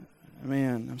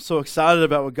Man, I'm so excited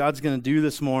about what God's going to do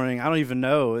this morning. I don't even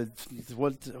know.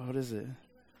 What is it?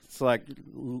 It's like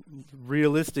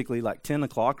realistically like 10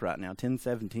 o'clock right now,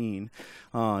 10:17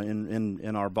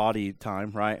 in our body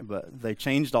time, right? But they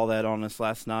changed all that on us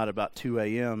last night about 2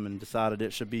 a.m. and decided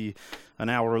it should be an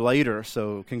hour later.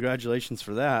 So congratulations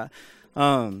for that.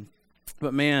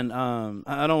 But man,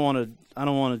 I don't want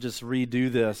to just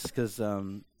redo this because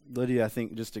Lydia, I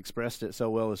think, just expressed it so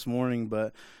well this morning.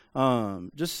 But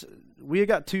we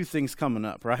got two things coming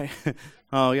up, right? We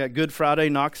got Good Friday,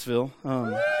 Knoxville.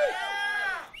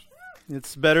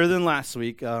 It's better than last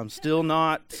week. Still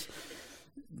not.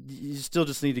 You still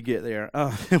just need to get there.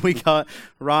 We got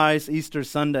Rise Easter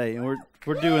Sunday, and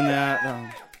we're doing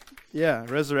that. Yeah,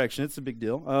 Resurrection. It's a big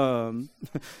deal.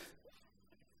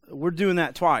 We're doing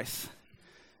that twice.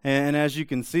 And as you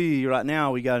can see right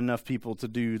now, we got enough people to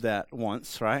do that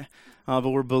once, right? But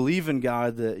we're believing,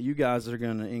 God, that you guys are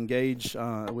going to engage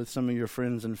with some of your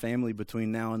friends and family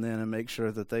between now and then and make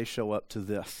sure that they show up to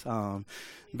this.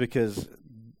 Because,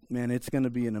 man, it's going to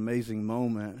be an amazing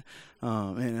moment.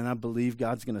 And I believe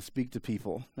God's going to speak to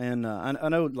people. And I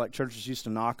know, like, churches used to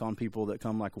knock on people that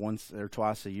come, like, once or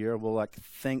twice a year. Well, like,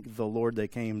 thank the Lord they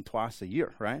came twice a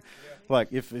year, right? Yeah.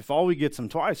 Like, if all we get them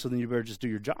twice, so then you better just do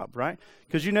your job, right?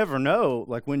 Because you never know,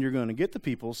 like, when you're going to get the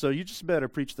people. So you just better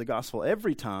preach the gospel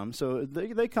every time. So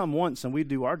they come once and we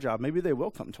do our job. Maybe they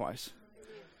will come twice.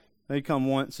 They come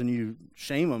once and you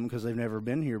shame them because they've never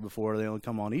been here before. They only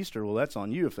come on Easter. Well, that's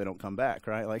on you if they don't come back,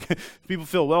 right? Like, if people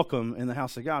feel welcome in the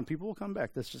house of God, people will come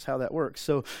back. That's just how that works.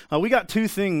 So we got two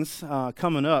things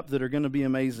coming up that are going to be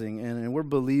amazing, and we're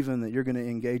believing that you're going to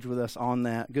engage with us on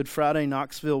that. Good Friday,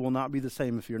 Knoxville will not be the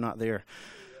same if you're not there.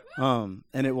 And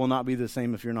it will not be the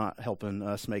same if you're not helping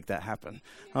us make that happen.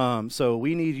 So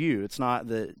we need you. It's not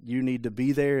that you need to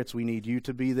be there. It's we need you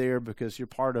to be there because you're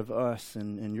part of us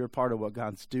and you're part of what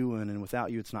God's doing. And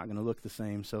without you, it's not going to look the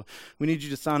same. So we need you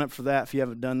to sign up for that if you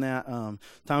haven't done that.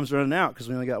 Time's running out because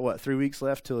we only got, 3 weeks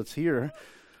left till it's here.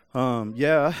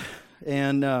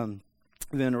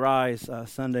 Then Rise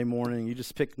Sunday morning. You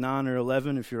just pick 9 or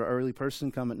 11. If you're an early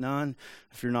person, come at 9.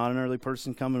 If you're not an early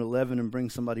person, come at 11 and bring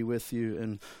somebody with you.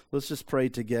 And let's just pray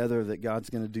together that God's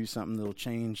going to do something that will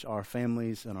change our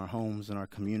families and our homes and our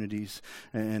communities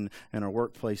and our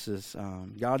workplaces.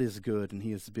 God is good and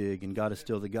He is big, and God is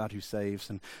still the God who saves.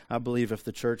 And I believe if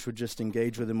the church would just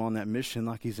engage with Him on that mission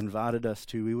like He's invited us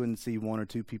to, we wouldn't see 1 or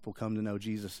 2 people come to know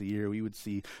Jesus a year. We would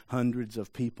see hundreds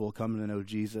of people come to know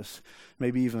Jesus,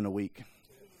 maybe even a week.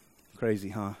 Crazy,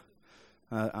 huh?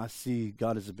 I see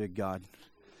God is a big God,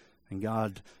 and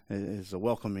God is a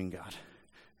welcoming God.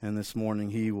 And this morning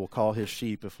He will call His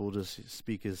sheep if we'll just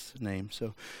speak His name.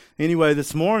 So anyway,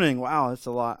 this morning, wow, that's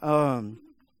a lot.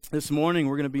 This morning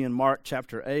we're going to be in Mark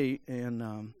chapter 8, and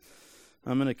I'm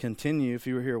going to continue. If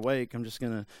you were here awake, I'm just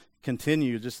going to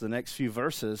continue just the next few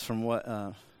verses from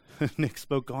what Nick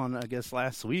spoke on, I guess,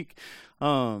 last week.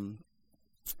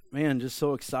 Man, just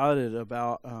so excited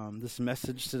about this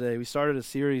message today. We started a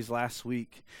series last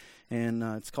week, and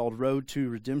it's called Road to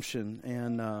Redemption.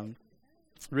 And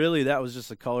really, that was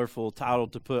just a colorful title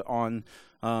to put on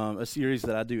a series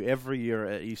that I do every year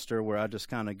at Easter, where I just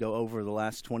kind of go over the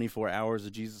last 24 hours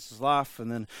of Jesus' life,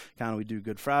 and then kind of we do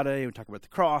Good Friday, we talk about the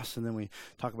cross, and then we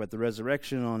talk about the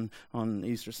resurrection on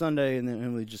Easter Sunday, and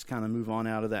then we just kind of move on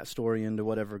out of that story into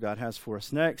whatever God has for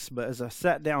us next. But as I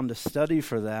sat down to study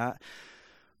for that,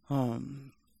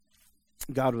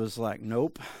 God was like,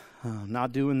 nope,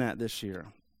 not doing that this year.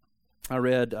 I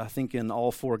read, I think in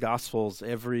all 4 Gospels,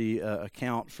 every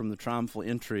account from the triumphal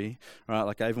entry, right?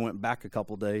 Like I even went back a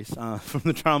couple days from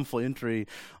the triumphal entry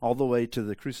all the way to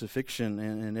the crucifixion,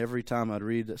 and every time I'd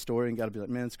read that story, and God would be like,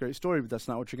 man, it's a great story, but that's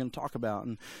not what you're going to talk about.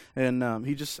 And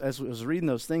he just, as I was reading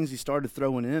those things, he started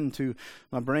throwing into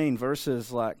my brain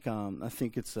verses like, I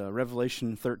think it's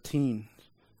Revelation 13,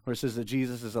 where it says that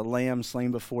Jesus is a lamb slain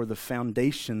before the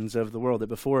foundations of the world, that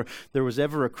before there was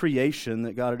ever a creation,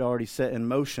 that God had already set in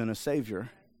motion a Savior.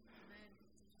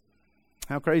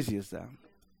 How crazy is that?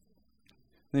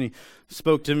 Then he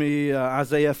spoke to me,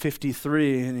 Isaiah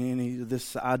 53, and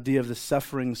this idea of the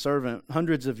suffering servant.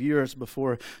 Hundreds of years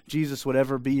before Jesus would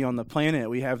ever be on the planet,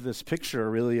 we have this picture,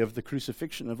 really, of the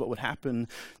crucifixion, of what would happen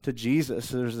to Jesus.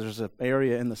 There's an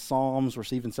area in the Psalms where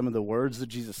even some of the words that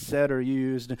Jesus said are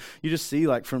used. You just see,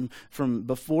 like, from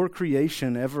before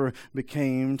creation ever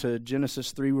became to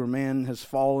Genesis 3, where man has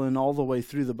fallen, all the way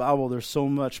through the Bible, there's so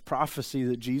much prophecy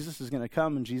that Jesus is going to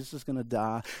come and Jesus is going to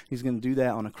die. He's going to do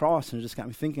that on a cross, and it just got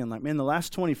me thinking, like, man, the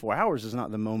last 24 hours is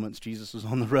not the moments Jesus was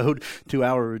on the road to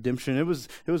our redemption. It was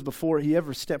before he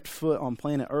ever stepped foot on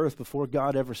planet Earth, before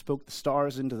God ever spoke the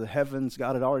stars into the heavens.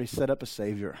 God had already set up a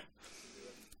Savior.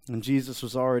 And Jesus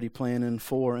was already planning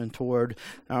for and toward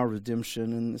our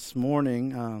redemption. And this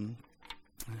morning,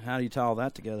 how do you tie all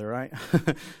that together, right?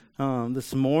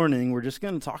 This morning, we're just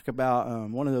going to talk about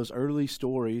one of those early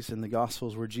stories in the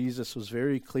Gospels where Jesus was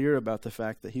very clear about the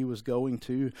fact that he was going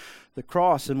to the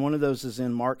cross. And one of those is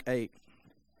in Mark 8.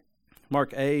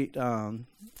 Mark 8,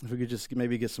 if we could just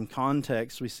maybe get some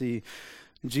context, we see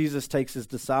Jesus takes his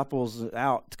disciples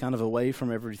out kind of away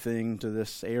from everything to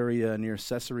this area near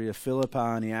Caesarea Philippi,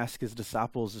 and he asks his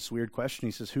disciples this weird question.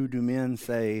 He says, "Who do men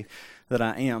say that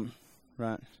I am?"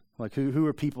 Right? Like, who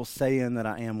are people saying that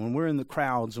I am? When we're in the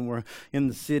crowds and we're in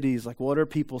the cities, like, what are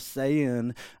people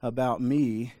saying about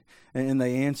me? And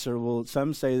they answer, well,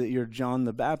 some say that you're John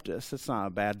the Baptist. That's not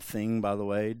a bad thing, by the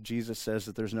way. Jesus says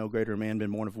that there's no greater man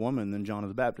been born of woman than John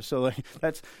the Baptist. So like,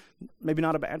 that's maybe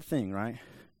not a bad thing, right?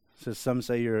 So some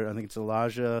say I think it's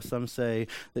Elijah. Some say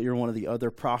that you're one of the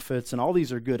other prophets. And all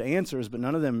these are good answers, but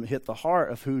none of them hit the heart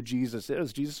of who Jesus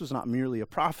is. Jesus was not merely a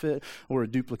prophet or a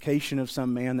duplication of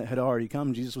some man that had already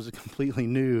come. Jesus was a completely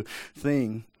new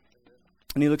thing.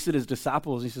 And he looks at his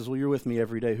disciples. He says, well, you're with me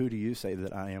every day. Who do you say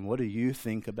that I am? What do you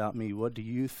think about me? What do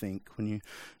you think when you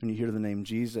hear the name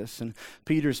Jesus? And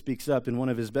Peter speaks up in one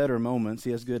of his better moments.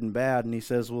 He has good and bad. And he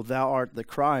says, well, thou art the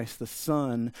Christ, the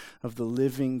Son of the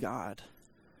living God.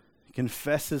 He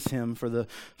confesses him for the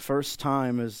first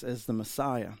time as the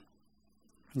Messiah.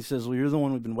 He says, well, you're the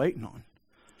one we've been waiting on.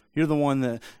 You're the one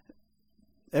that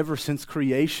ever since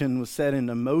creation was set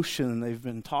into motion, they've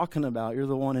been talking about. You're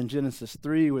the one in Genesis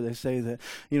 3 where they say that,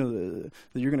 that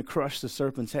you're going to crush the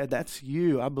serpent's head. That's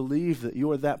you. I believe that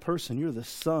you're that person. You're the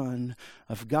Son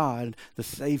of God, the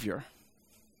Savior.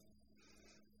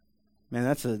 Man,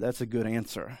 that's a good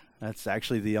answer. That's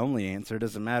actually the only answer. It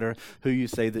doesn't matter who you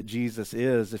say that Jesus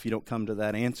is if you don't come to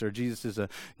that answer. Jesus is a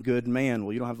good man.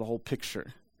 Well, you don't have the whole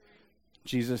picture.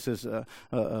 Jesus is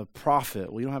a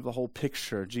prophet. Well, you don't have the whole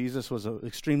picture. Jesus was an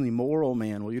extremely moral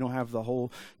man. Well, you don't have the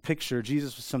whole picture.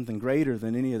 Jesus was something greater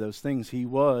than any of those things. He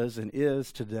was and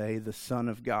is today the Son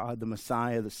of God, the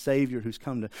Messiah, the Savior who's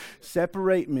come to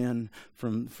separate men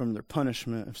from their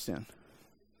punishment of sin.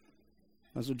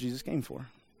 That's what Jesus came for.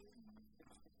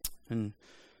 And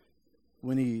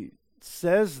when he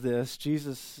says this,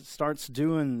 Jesus starts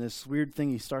doing this weird thing.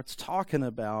 He starts talking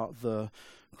about the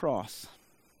cross.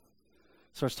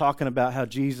 Starts talking about how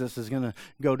Jesus is going to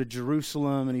go to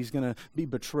Jerusalem and he's going to be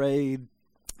betrayed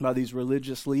by these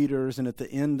religious leaders, and at the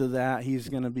end of that he's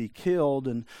going to be killed.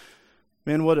 And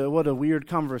man, what a weird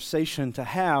conversation to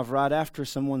have right after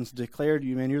someone's declared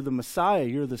you, man, you're the Messiah,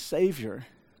 you're the Savior.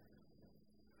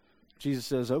 Jesus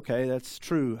says, okay, that's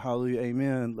true, hallelujah,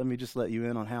 amen. Let me just let you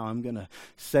in on how I'm going to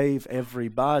save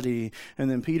everybody.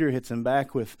 And then Peter hits him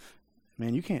back with,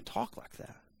 man, you can't talk like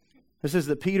that. It says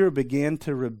that Peter began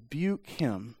to rebuke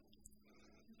him.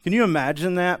 Can you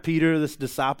imagine that? Peter, this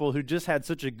disciple who just had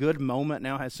such a good moment,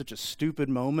 now has such a stupid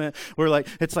moment where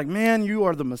it's like, man, you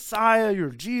are the Messiah, you're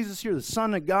Jesus, you're the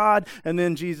Son of God. And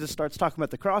then Jesus starts talking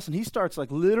about the cross and he starts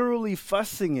literally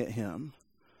fussing at him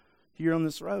here on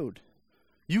this road.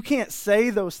 You can't say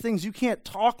those things. You can't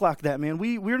talk like that, man.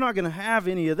 We're not going to have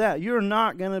any of that. You're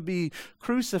not going to be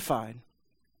crucified.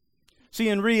 See,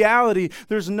 in reality,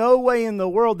 there's no way in the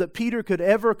world that Peter could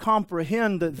ever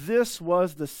comprehend that this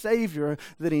was the Savior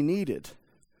that he needed,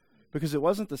 because it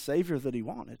wasn't the Savior that he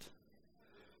wanted.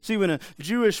 See, when a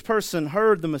Jewish person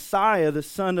heard the Messiah, the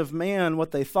Son of Man, what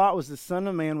they thought was the Son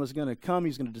of Man was going to come. He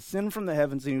was going to descend from the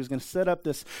heavens, and he was going to set up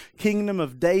this kingdom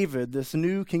of David, this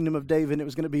new kingdom of David. And it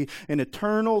was going to be an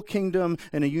eternal kingdom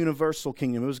and a universal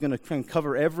kingdom. It was going to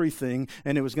cover everything,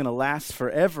 and it was going to last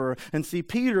forever. And see,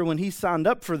 Peter, when he signed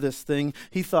up for this thing,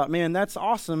 he thought, man, that's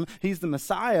awesome. He's the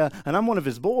Messiah, and I'm one of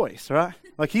his boys, right?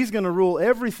 He's going to rule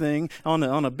everything on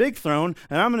a big throne,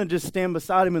 and I'm going to just stand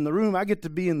beside him in the room. I get to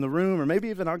be in the room, or maybe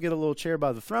even I'll get a little chair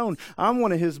by the throne. I'm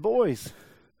one of his boys.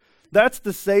 That's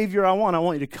the Savior I want. I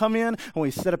want you to come in. I want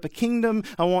you to set up a kingdom.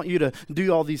 I want you to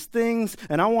do all these things,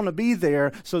 and I want to be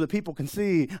there so that people can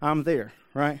see I'm there,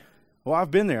 right? Well,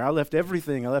 I've been there. I left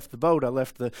everything. I left the boat. I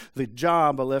left the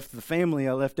job. I left the family.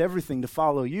 I left everything to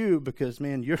follow you because,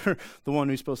 man, you're the one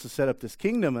who's supposed to set up this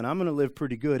kingdom, and I'm going to live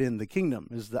pretty good in the kingdom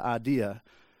is the idea.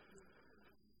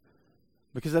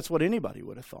 Because that's what anybody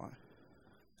would have thought.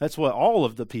 That's what all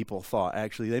of the people thought,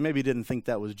 actually. They maybe didn't think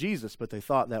that was Jesus, but they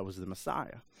thought that was the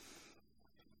Messiah.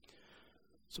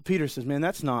 So Peter says, man,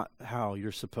 that's not how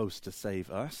you're supposed to save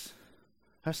us.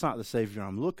 That's not the Savior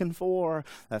I'm looking for.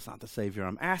 That's not the Savior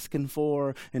I'm asking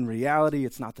for. In reality,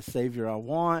 it's not the Savior I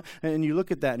want. And you look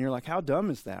at that and you're like, how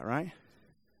dumb is that, right?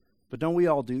 But don't we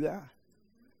all do that?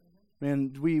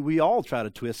 Man, we all try to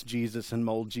twist Jesus and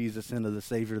mold Jesus into the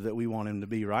Savior that we want him to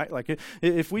be, right? Like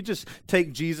if we just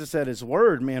take Jesus at his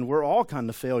word, man, we're all kind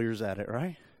of failures at it,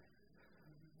 right?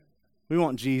 We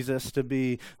want Jesus to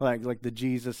be like the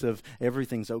Jesus of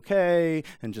everything's okay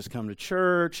and just come to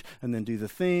church and then do the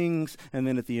things, and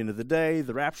then at the end of the day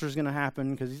the rapture's going to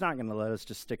happen because he's not going to let us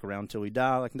just stick around till we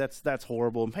die. Like that's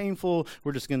horrible and painful.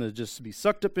 We're just going to just be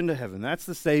sucked up into heaven. That's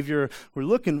the Savior we're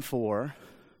looking for.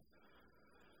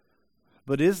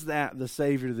 But is that the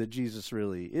Savior that Jesus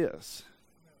really is?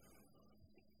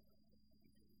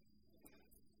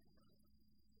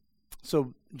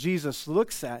 So Jesus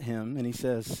looks at him and he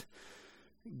says,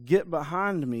 "Get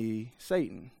behind me,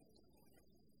 Satan."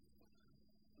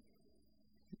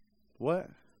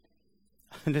 What?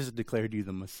 I just declared you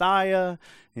the Messiah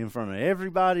in front of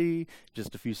everybody.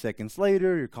 Just a few seconds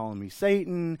later, you're calling me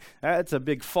Satan. That's a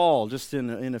big fall just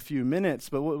in a few minutes.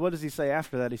 But what does he say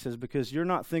after that? He says, because you're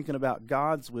not thinking about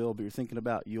God's will, but you're thinking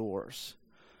about yours.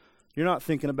 You're not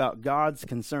thinking about God's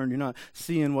concern. You're not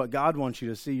seeing what God wants you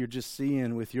to see. You're just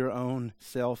seeing with your own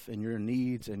self and your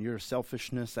needs and your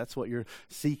selfishness. That's what you're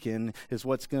seeking, is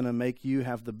what's going to make you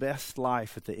have the best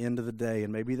life at the end of the day.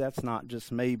 And maybe that's not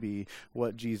just maybe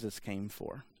what Jesus came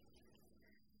for.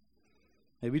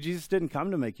 Maybe Jesus didn't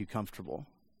come to make you comfortable.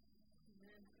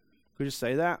 Could we just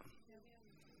say that?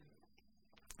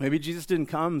 Maybe Jesus didn't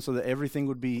come so that everything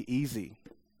would be easy.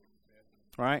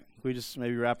 Right? Can we just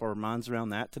maybe wrap our minds around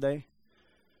that today?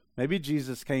 Maybe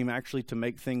Jesus came actually to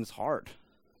make things hard,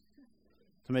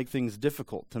 to make things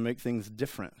difficult, to make things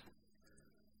different.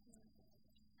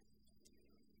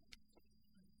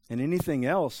 And anything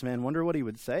else, man, wonder what he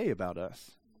would say about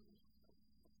us.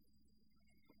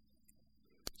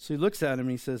 So he looks at him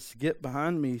and he says, "Get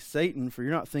behind me, Satan, for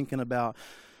you're not thinking about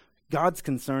God's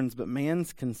concerns, but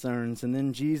man's concerns." And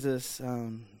then Jesus...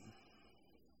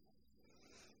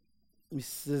 he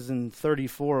says in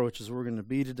 34, which is where we're going to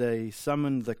be today, he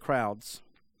summoned the crowds,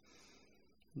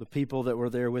 the people that were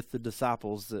there with the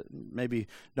disciples that maybe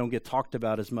don't get talked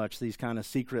about as much, these kind of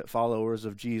secret followers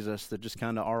of Jesus that just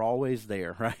kind of are always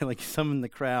there, right? Like he summoned the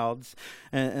crowds,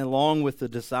 and along with the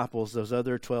disciples, those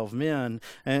other 12 men,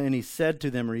 and he said to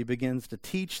them, or he begins to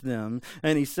teach them,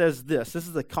 and he says this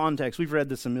is the context. We've read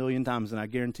this a million times, and I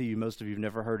guarantee you most of you have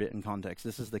never heard it in context.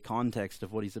 This is the context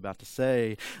of what he's about to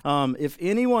say. If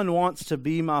anyone wants to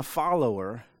be my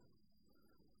follower,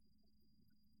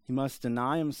 he must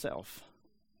deny himself.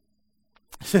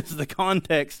 This is the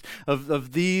context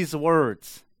of these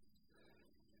words.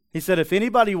 He said, if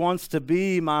anybody wants to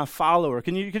be my follower,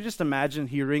 you can just imagine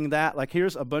hearing that? Like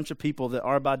here's a bunch of people that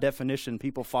are by definition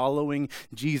people following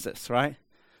Jesus, right?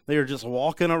 They are just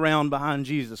walking around behind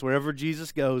Jesus. Wherever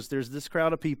Jesus goes, there's this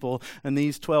crowd of people and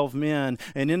these 12 men.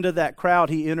 And into that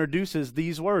crowd, he introduces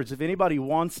these words. If anybody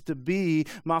wants to be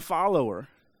my follower.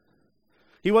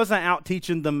 He wasn't out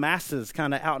teaching the masses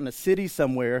kind of out in a city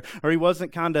somewhere, or he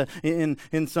wasn't kind of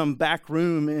in some back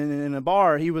room in a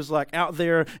bar. He was like out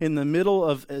there in the middle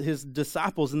of his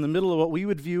disciples, in the middle of what we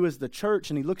would view as the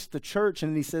church, and he looks at the church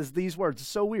and he says these words.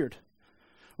 It's so weird.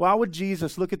 Why would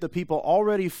Jesus look at the people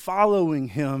already following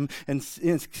him and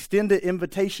extend an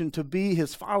invitation to be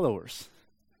his followers?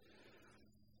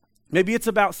 Maybe it's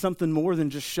about something more than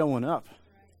just showing up.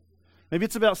 Maybe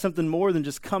it's about something more than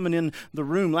just coming in the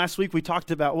room. Last week we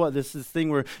talked about this thing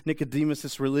where Nicodemus,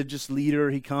 this religious leader,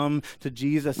 he come to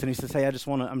Jesus and he says, "Hey,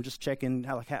 I'm just checking,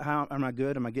 how am I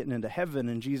good? Am I getting into heaven?"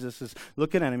 And Jesus is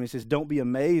looking at him. He says, "Don't be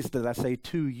amazed that I say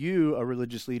to you, a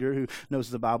religious leader who knows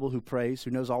the Bible, who prays,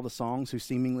 who knows all the songs, who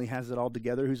seemingly has it all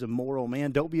together, who's a moral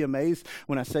man. Don't be amazed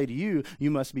when I say to you,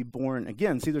 you must be born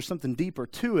again." See, there's something deeper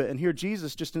to it. And here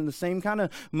Jesus, just in the same kind of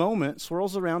moment,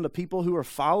 swirls around to people who are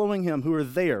following him, who are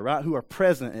there, right? Who are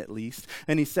present at least,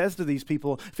 and he says to these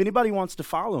people, if anybody wants to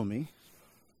follow me,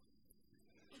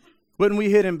 wouldn't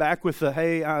we hit him back with the,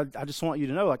 "Hey, I just want you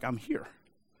to know, like, I'm here.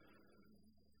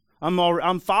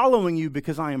 I'm following you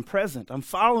because I am present. I'm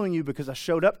following you because I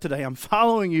showed up today. I'm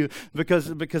following you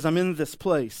because I'm in this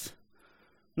place.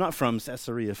 I'm not from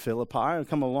Caesarea Philippi. I've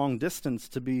come a long distance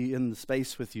to be in the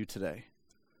space with you today.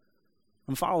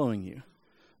 I'm following you."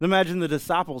 Imagine the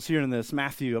disciples hearing this.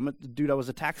 Matthew, I was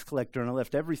a tax collector and I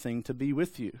left everything to be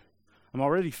with you. I'm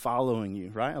already following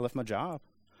you, right? I left my job.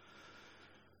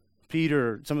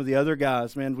 Peter, some of the other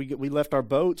guys, man, we left our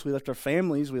boats, we left our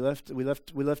families, we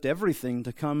left everything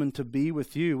to come and to be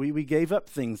with you. We gave up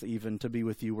things even to be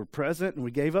with you. We're present and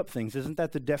we gave up things. Isn't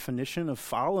that the definition of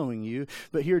following you?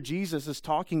 But here Jesus is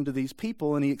talking to these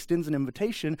people and he extends an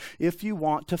invitation, if you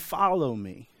want to follow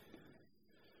me.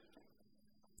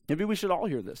 Maybe we should all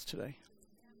hear this today.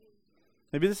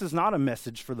 Maybe this is not a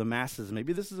message for the masses.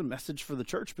 Maybe this is a message for the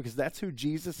church, because that's who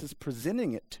Jesus is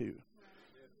presenting it to.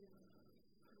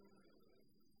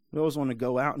 We always want to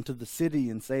go out into the city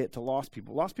and say it to lost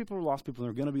people. Lost people are lost people, and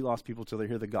they're going to be lost people until they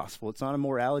hear the gospel. It's not a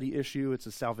morality issue, it's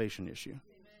a salvation issue.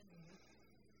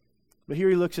 But here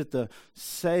he looks at the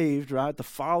saved, right, the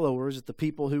followers, at the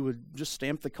people who would just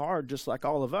stamp the card just like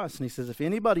all of us. And he says, if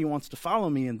anybody wants to follow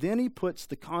me, and then he puts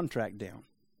the contract down,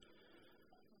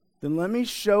 then let me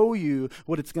show you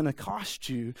what it's going to cost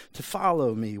you to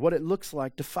follow me, what it looks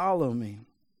like to follow me.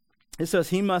 It says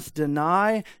he must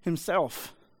deny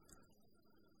himself.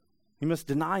 He must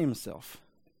deny himself.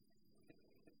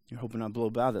 You're hoping I blow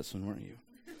by this one, weren't you?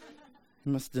 He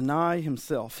must deny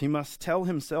himself. He must tell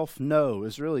himself no,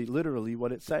 is really literally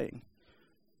what it's saying.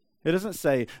 It doesn't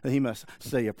say that he must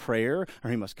say a prayer, or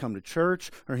he must come to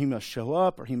church, or he must show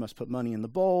up, or he must put money in the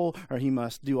bowl, or he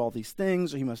must do all these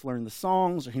things, or he must learn the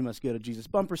songs, or he must get a Jesus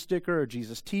bumper sticker, or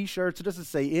Jesus t-shirts. It doesn't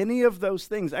say any of those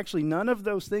things. Actually, none of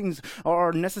those things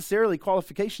are necessarily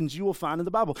qualifications you will find in the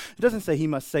Bible. It doesn't say he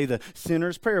must say the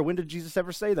sinner's prayer. When did Jesus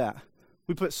ever say that?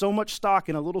 We put so much stock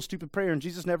in a little stupid prayer, and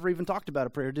Jesus never even talked about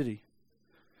a prayer, did he?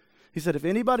 He said, if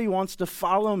anybody wants to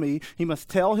follow me, he must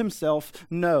tell himself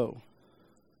no.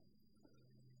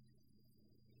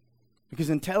 Because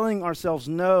in telling ourselves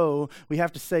no, we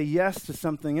have to say yes to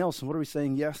something else. And what are we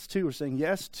saying yes to? We're saying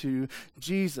yes to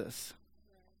Jesus.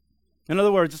 In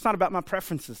other words, it's not about my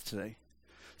preferences today.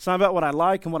 It's not about what I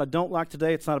like and what I don't like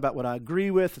today. It's not about what I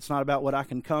agree with. It's not about what I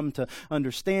can come to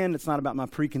understand. It's not about my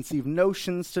preconceived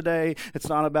notions today. It's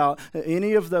not about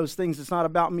any of those things. It's not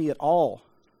about me at all.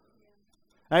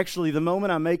 Actually, the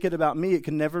moment I make it about me, it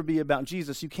can never be about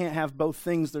Jesus. You can't have both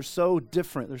things. They're so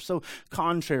different. They're so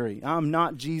contrary. I'm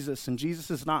not Jesus, and Jesus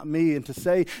is not me. And to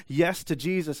say yes to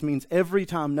Jesus means every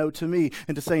time no to me.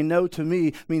 And to say no to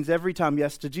me means every time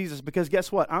yes to Jesus. Because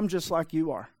guess what? I'm just like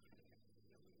you are.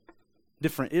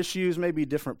 Different issues, maybe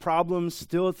different problems.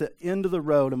 Still at the end of the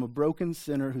road, I'm a broken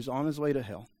sinner who's on his way to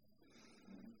hell.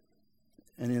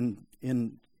 And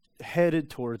headed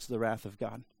towards the wrath of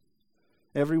God.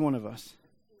 Every one of us.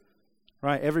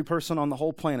 Right? Every person on the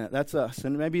whole planet, that's us.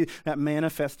 And maybe that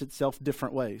manifests itself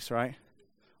different ways, right?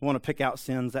 We want to pick out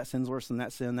sins. That sin's worse than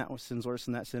that sin. That sin's worse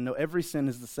than that sin. No, every sin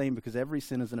is the same, because every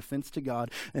sin is an offense to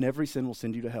God, and every sin will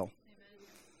send you to hell.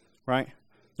 Amen. Right?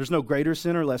 There's no greater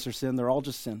sin or lesser sin. They're all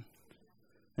just sin.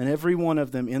 And every one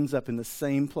of them ends up in the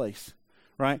same place.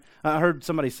 Right? I heard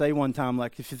somebody say one time,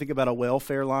 like, if you think about a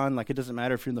welfare line, like, it doesn't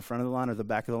matter if you're in the front of the line or the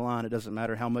back of the line. It doesn't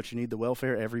matter how much you need the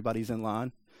welfare. Everybody's in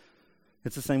line.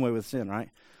 It's the same way with sin,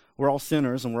 right? We're all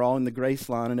sinners, and we're all in the grace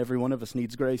line, and every one of us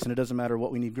needs grace, and it doesn't matter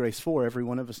what we need grace for. Every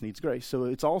one of us needs grace. So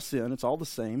it's all sin. It's all the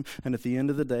same. And at the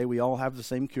end of the day, we all have the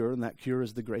same cure, and that cure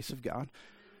is the grace of God.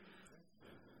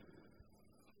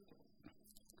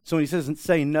 So when he says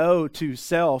say no to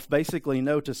self, basically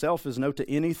no to self is no to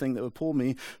anything that would pull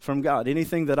me from God.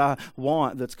 Anything that I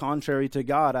want that's contrary to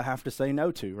God, I have to say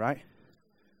no to, right?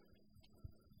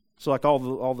 So like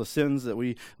all the sins that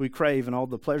we crave, and all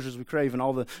the pleasures we crave, and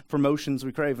all the promotions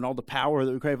we crave, and all the power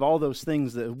that we crave, all those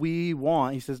things that we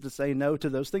want, he says to say no to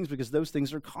those things, because those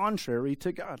things are contrary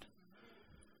to God.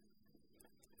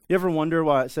 You ever wonder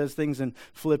why it says things in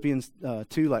Philippians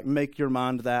 2 like, make your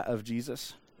mind that of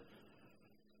Jesus?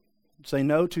 Say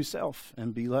no to self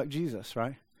and be like Jesus,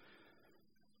 right?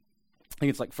 I think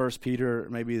it's like 1 Peter,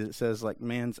 maybe that says like,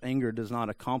 man's anger does not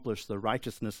accomplish the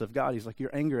righteousness of God. He's like,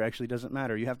 your anger actually doesn't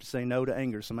matter. You have to say no to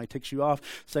anger. Somebody ticks you off,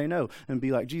 say no and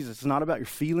be like Jesus. It's not about your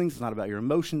feelings. It's not about your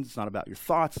emotions. It's not about your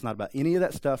thoughts. It's not about any of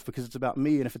that stuff, because it's about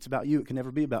me. And if it's about you, it can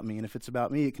never be about me. And if it's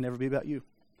about me, it can never be about you.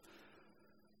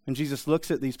 And Jesus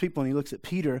looks at these people, and he looks at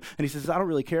Peter, and he says, I don't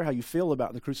really care how you feel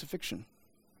about the crucifixion.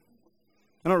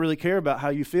 I don't really care about how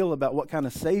you feel about what kind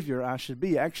of Savior I should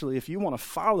be. Actually, if you want to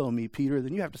follow me, Peter,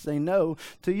 then you have to say no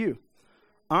to you.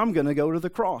 I'm going to go to the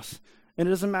cross. And it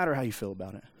doesn't matter how you feel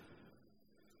about it,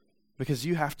 because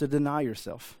you have to deny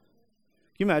yourself.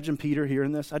 Can you imagine Peter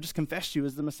hearing this? I just confessed you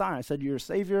as the Messiah. I said, you're a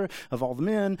Savior of all the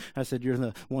men. I said, you're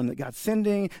the one that God's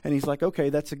sending. And he's like, okay,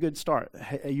 that's a good start.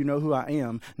 Hey, you know who I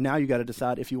am. Now you got to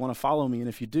decide if you want to follow me. And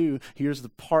if you do, here's the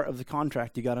part of the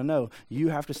contract you got to know. You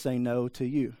have to say no to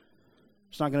you.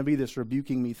 It's not going to be this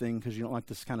rebuking me thing because you don't like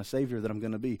this kind of Savior that I'm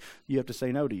going to be. You have to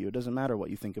say no to you. It doesn't matter what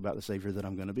you think about the Savior that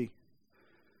I'm going to be.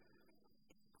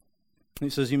 He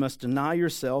says you must deny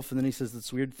yourself, and then he says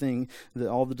this weird thing that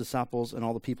all the disciples and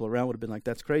all the people around would have been like,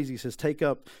 that's crazy. He says, take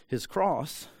up his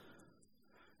cross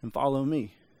and follow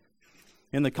me.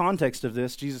 In the context of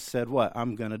this, Jesus said what?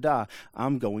 I'm going to die.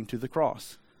 I'm going to the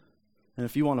cross. And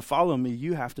if you want to follow me,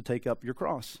 you have to take up your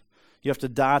cross. You have to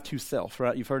die to self,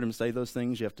 right? You've heard him say those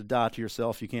things. You have to die to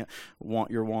yourself. You can't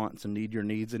want your wants and need your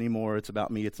needs anymore. It's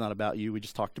about me. It's not about you. We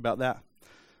just talked about that.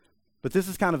 But this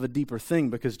is kind of a deeper thing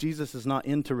because Jesus is not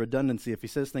into redundancy. If he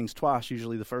says things twice,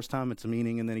 usually the first time it's a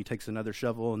meaning, and then he takes another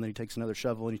shovel, and then he takes another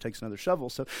shovel, and he takes another shovel.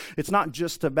 So it's not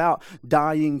just about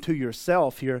dying to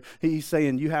yourself here. He's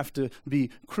saying you have to be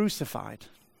crucified.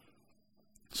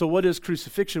 So what is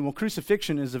crucifixion? Well,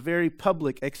 crucifixion is a very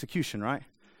public execution, right?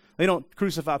 They don't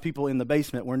crucify people in the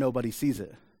basement where nobody sees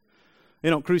it. They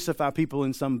don't crucify people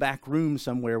in some back room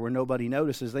somewhere where nobody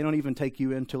notices. They don't even take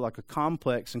you into like a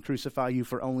complex and crucify you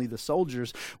for only the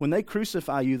soldiers. When they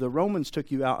crucify you, the Romans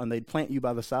took you out and they'd plant you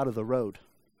by the side of the road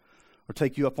or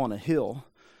take you up on a hill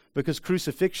because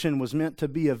crucifixion was meant to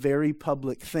be a very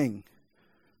public thing,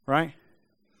 right?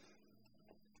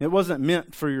 It wasn't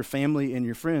meant for your family and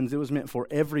your friends. It was meant for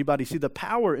everybody. See, the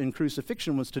power in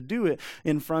crucifixion was to do it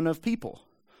in front of people.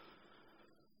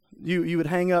 You would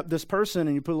hang up this person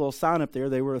and you put a little sign up there,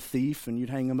 they were a thief, and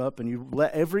you'd hang them up and you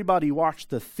let everybody watch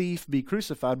the thief be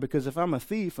crucified, because if I'm a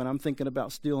thief and I'm thinking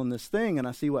about stealing this thing and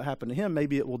I see what happened to him,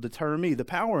 maybe it will deter me. The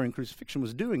power in crucifixion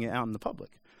was doing it out in the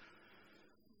public.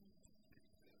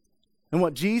 And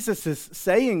what Jesus is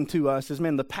saying to us is,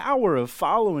 man, the power of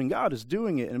following God is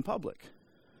doing it in public.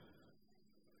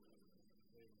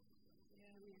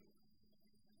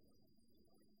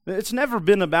 It's never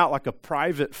been about like a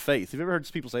private faith. Have you ever heard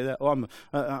people say that? Oh,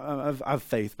 I have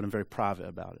faith, but I'm very private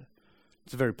about it.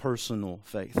 It's a very personal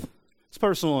faith. It's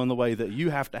personal in the way that you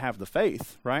have to have the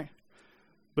faith, right?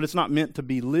 But it's not meant to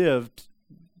be lived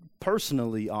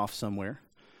personally off somewhere.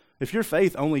 If your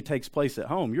faith only takes place at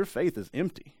home, your faith is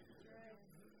empty.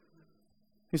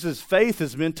 He says faith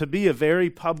is meant to be a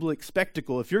very public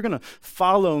spectacle. If you're going to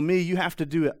follow me, you have to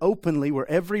do it openly where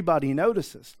everybody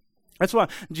notices. That's why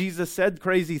Jesus said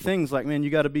crazy things like, man,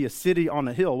 you got to be a city on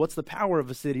a hill. What's the power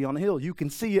of a city on a hill? You can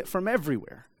see it from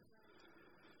everywhere.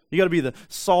 You got to be the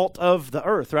salt of the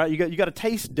earth, right? You got to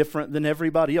taste different than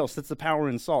everybody else. That's the power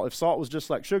in salt. If salt was just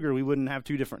like sugar, we wouldn't have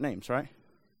two different names, right?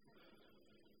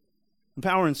 The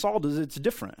power in salt is it's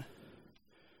different.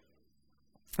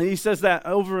 And he says that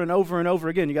over and over and over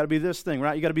again. You got to be this thing,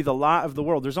 right? You got to be the light of the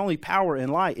world. There's only power in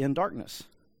light in darkness.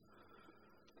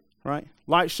 Right?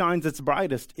 Light shines its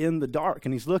brightest in the dark.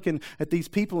 And he's looking at these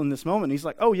people in this moment. And he's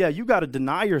like, oh yeah, you got to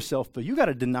deny yourself, but you got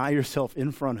to deny yourself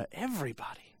in front of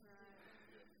everybody.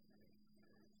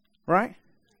 Right?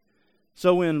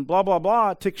 So when blah, blah,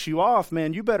 blah ticks you off,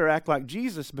 man, you better act like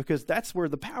Jesus, because that's where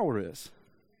the power is.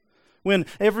 When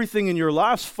everything in your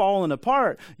life's falling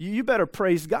apart, you better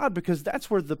praise God, because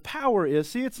that's where the power is.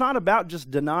 See, it's not about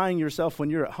just denying yourself when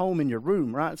you're at home in your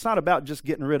room, right? It's not about just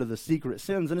getting rid of the secret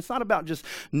sins, and it's not about just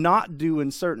not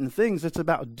doing certain things. It's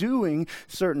about doing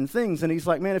certain things. And he's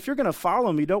like, man, if you're going to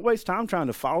follow me, don't waste time trying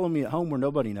to follow me at home where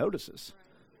nobody notices.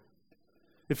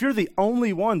 If you're the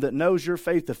only one that knows your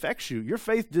faith affects you, your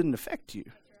faith didn't affect you.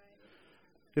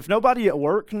 If nobody at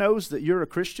work knows that you're a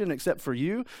Christian except for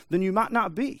you, then you might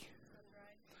not be.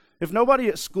 If nobody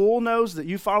at school knows that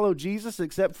you follow Jesus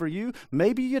except for you,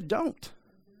 maybe you don't.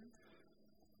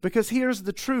 Because here's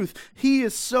the truth. He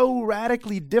is so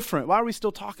radically different. Why are we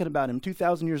still talking about him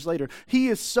 2,000 years later? He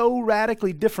is so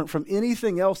radically different from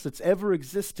anything else that's ever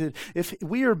existed. If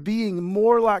we are being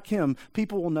more like him,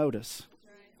 people will notice.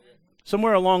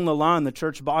 Somewhere along the line, the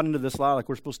church bought into this lie, like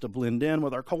we're supposed to blend in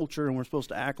with our culture and we're supposed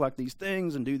to act like these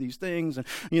things and do these things and,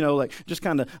 like just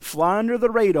kind of fly under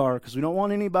the radar because we don't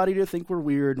want anybody to think we're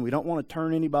weird and we don't want to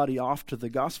turn anybody off to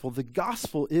the gospel. The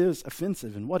gospel is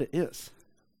offensive in what it is.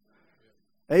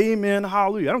 Amen,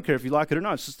 hallelujah. I don't care if you like it or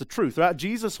not. It's just the truth, right?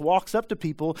 Jesus walks up to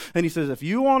people and he says, if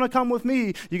you want to come with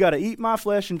me, you got to eat my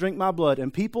flesh and drink my blood.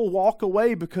 And people walk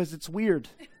away because it's weird,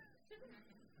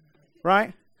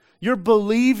 right? You're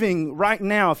believing right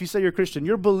now, if you say you're a Christian,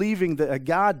 you're believing that a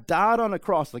guy died on a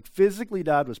cross, like physically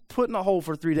died, was put in a hole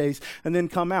for 3 days, and then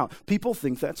come out. People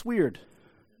think that's weird.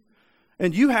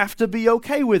 And you have to be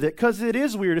okay with it, because it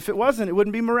is weird. If it wasn't, it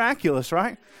wouldn't be miraculous,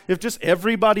 right? If just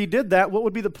everybody did that, what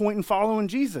would be the point in following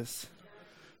Jesus?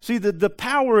 See, the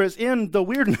power is in the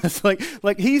weirdness.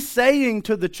 Like he's saying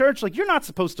to the church, like, you're not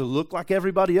supposed to look like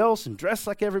everybody else and dress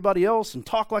like everybody else and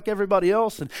talk like everybody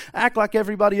else and act like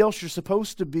everybody else. You're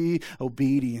supposed to be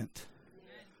obedient.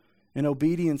 And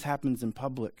obedience happens in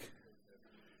public,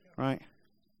 right?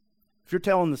 If you're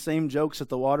telling the same jokes at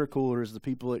the water cooler as the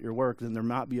people at your work, then there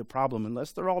might be a problem,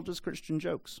 unless they're all just Christian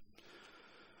jokes.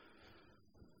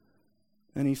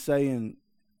 And he's saying,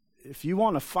 if you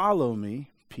want to follow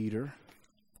me, Peter,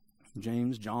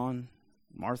 James, John,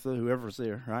 Martha, whoever's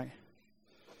there, right?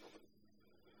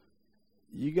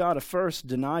 You got to first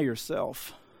deny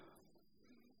yourself,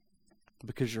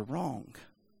 because you're wrong.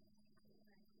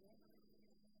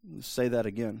 say that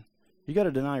again. You got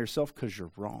to deny yourself because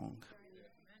you're wrong.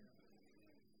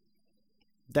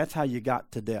 That's how you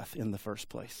got to death in the first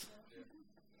place.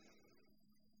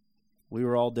 We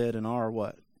were all dead in our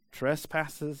what?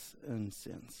 Trespasses and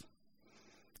sins.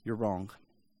 You're wrong.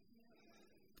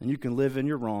 And you can live in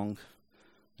your wrong,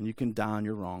 and you can die in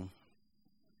your wrong.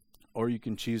 Or you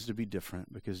can choose to be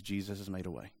different because Jesus has made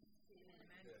a way.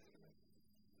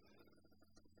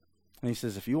 And he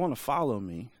says, if you want to follow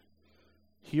me,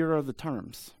 here are the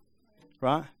terms.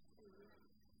 Right?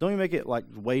 Don't you make it like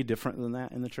way different than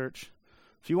that in the church?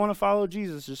 If you want to follow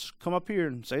Jesus, just come up here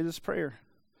and say this prayer.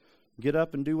 Get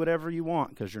up and do whatever you want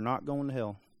because you're not going to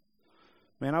hell.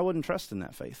 Man, I wouldn't trust in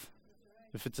that faith.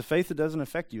 If it's a faith that doesn't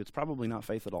affect you, it's probably not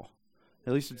faith at all.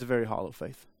 At least it's a very hollow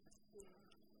faith.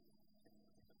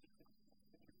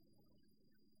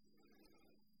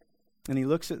 And he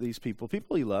looks at these people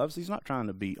he loves. He's not trying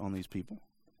to beat on these people.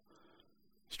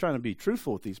 He's trying to be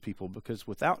truthful with these people because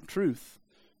without truth,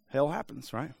 hell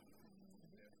happens, right?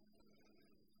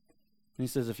 And he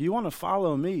says, if you want to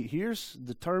follow me, here's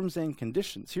the terms and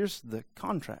conditions. Here's the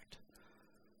contract.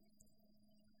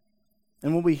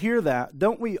 And when we hear that,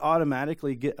 don't we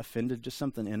automatically get offended, just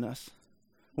something in us?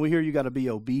 When we hear you got to be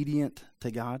obedient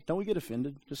to God, don't we get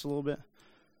offended just a little bit?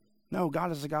 No,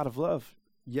 God is a God of love.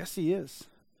 Yes, he is.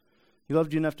 He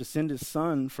loved you enough to send his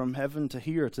son from heaven to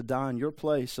here to die in your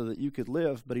place so that you could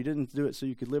live, but he didn't do it so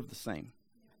you could live the same.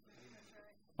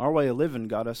 Our way of living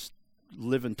got us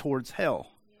living towards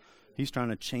hell. He's trying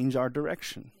to change our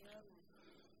direction.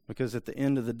 Because at the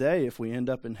end of the day, if we end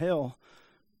up in hell,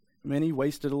 man, he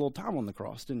wasted a little time on the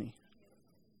cross, didn't he?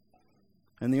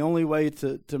 And the only way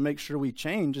to make sure we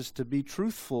change is to be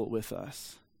truthful with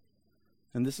us.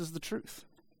 And this is the truth.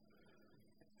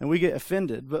 And we get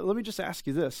offended. But let me just ask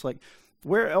you this. Like,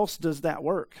 where else does that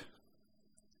work?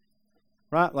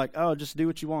 Right? Like, oh, just do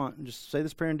what you want. Just say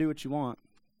this prayer and do what you want.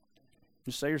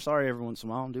 Just say you're sorry every once in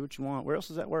a while and do what you want. Where else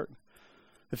does that work?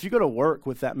 If you go to work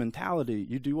with that mentality,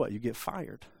 you do what? You get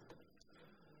fired.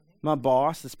 My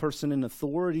boss, this person in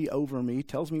authority over me,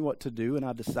 tells me what to do, and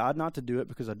I decide not to do it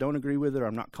because I don't agree with it or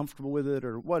I'm not comfortable with it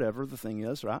or whatever the thing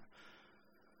is, right?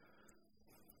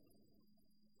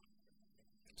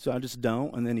 So I just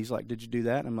don't, and then he's like, did you do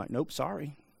that? And I'm like, nope,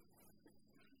 sorry.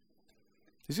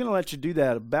 He's going to let you do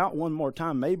that about one more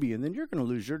time maybe, and then you're going to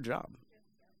lose your job.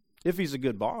 If he's a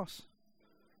good boss.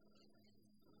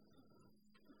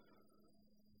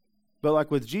 But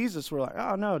like with Jesus, we're like,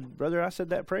 oh no, brother, I said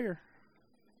that prayer.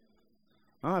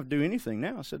 I don't have to do anything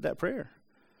now. I said that prayer.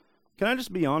 Can I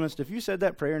just be honest? If you said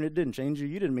that prayer and it didn't change you,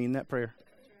 you didn't mean that prayer.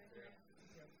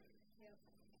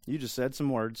 You just said some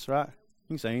words, right? You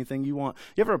can say anything you want.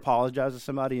 You ever apologize to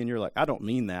somebody and you're like, I don't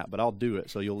mean that, but I'll do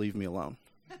it so you'll leave me alone.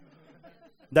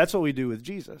 That's what we do with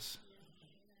Jesus.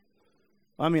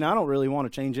 I mean, I don't really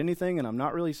want to change anything, and I'm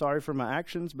not really sorry for my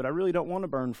actions, but I really don't want to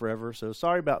burn forever, so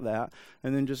sorry about that,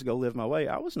 and then just go live my way.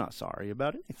 I was not sorry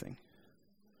about anything.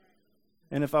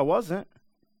 And if I wasn't,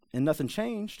 and nothing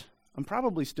changed, I'm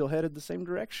probably still headed the same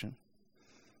direction.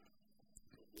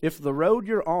 If the road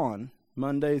you're on,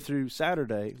 Monday through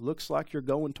Saturday, looks like you're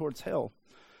going towards hell,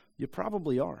 you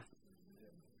probably are.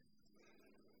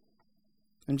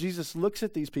 And Jesus looks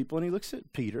at these people, and he looks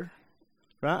at Peter,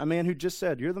 right? A man who just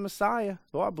said, you're the Messiah.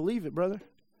 Oh, I believe it, brother.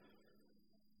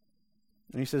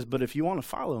 And he says, but if you want to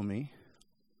follow me,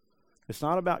 it's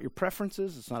not about your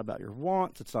preferences. It's not about your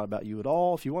wants. It's not about you at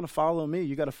all. If you want to follow me,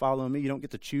 you got to follow me. You don't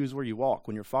get to choose where you walk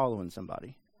when you're following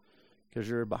somebody because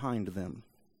you're behind them.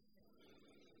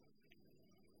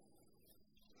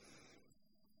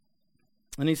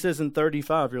 And he says in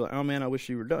 35, you're like, oh man, I wish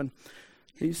you were done.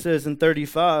 He says in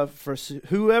 35, for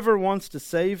whoever wants to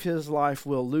save his life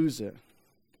will lose it.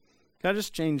 Can I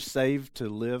just change save to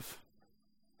live?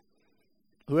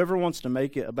 Whoever wants to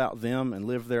make it about them and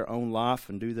live their own life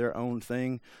and do their own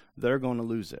thing, they're going to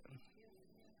lose it.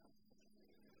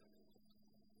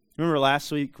 Remember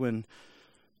last week when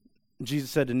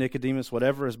Jesus said to Nicodemus,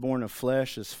 whatever is born of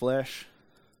flesh is flesh.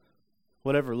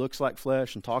 Whatever looks like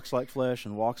flesh and talks like flesh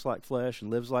and walks like flesh and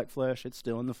lives like flesh, it's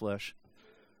still in the flesh.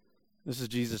 This is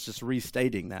Jesus just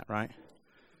restating that, right?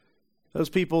 Those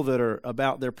people that are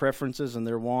about their preferences and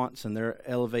their wants and they're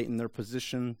elevating their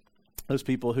position, those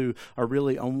people who are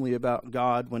really only about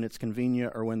God when it's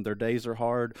convenient or when their days are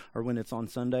hard or when it's on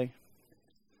Sunday,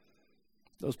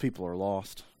 those people are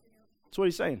lost. That's what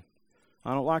he's saying.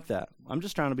 I don't like that. I'm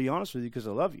just trying to be honest with you because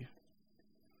I love you.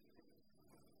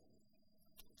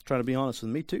 Trying to be honest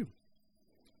with me too.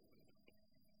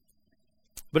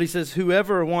 But he says,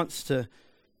 whoever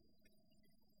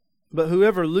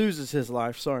loses his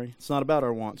life, it's not about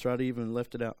our wants, right? I even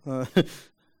left it out.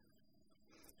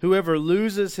 Whoever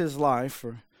loses his life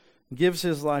gives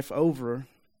his life over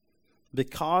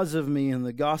because of me and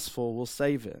the gospel will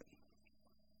save it.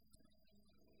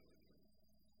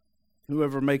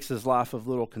 Whoever makes his life of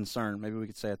little concern, maybe we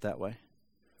could say it that way.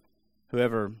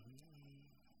 Whoever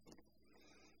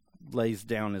lays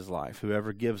down his life,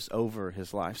 whoever gives over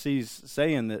his life. See, he's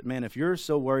saying that, man, if you're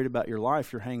so worried about your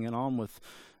life, you're hanging on with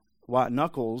white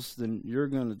knuckles, then you're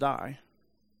going to die.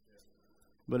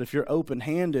 But if you're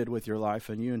open-handed with your life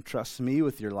and you entrust me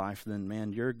with your life, then,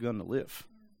 man, you're going to live.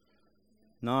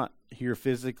 Not here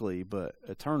physically, but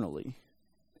eternally.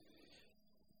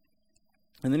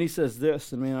 And then he says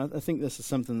this, and man, I think this is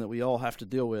something that we all have to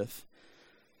deal with.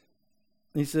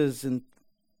 He says in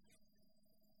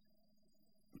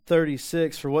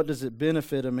 36, for what does it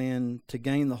benefit a man to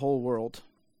gain the whole world,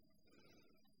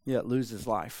 yet lose his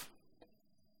life?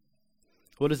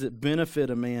 What does it benefit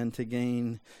a man to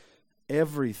gain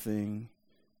everything,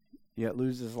 yet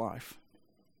lose his life?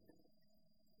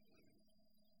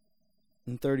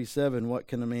 In 37, what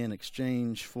can a man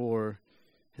exchange for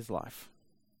his life?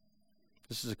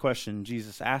 This is a question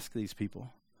Jesus asked these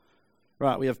people.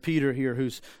 Right, we have Peter here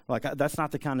who's like, that's not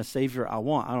the kind of Savior I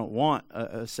want. I don't want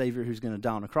a Savior who's going to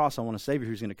die on a cross. I want a Savior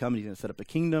who's going to come and he's going to set up a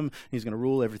kingdom. He's going to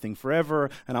rule everything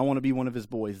forever, and I want to be one of his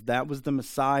boys. That was the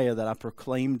Messiah that I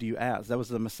proclaimed you as. That was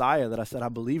the Messiah that I said I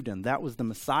believed in. That was the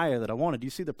Messiah that I wanted. Do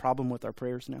you see the problem with our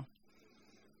prayers now?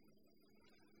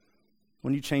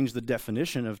 When you change the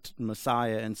definition of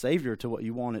Messiah and Savior to what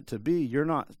you want it to be, you're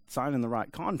not signing the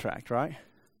right contract, right?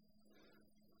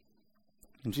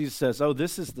 And Jesus says, oh,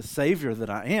 this is the Savior that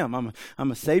I am.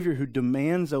 I'm a Savior who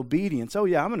demands obedience. Oh,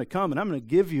 yeah, I'm going to come and I'm going to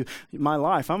give you my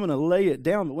life. I'm going to lay it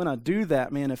down. But when I do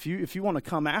that, man, if you want to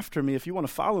come after me, if you want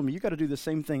to follow me, you got to do the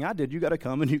same thing I did. You got to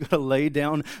come and you got to lay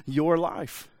down your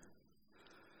life.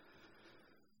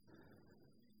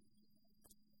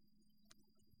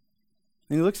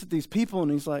 And he looks at these people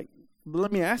and he's like,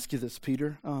 let me ask you this,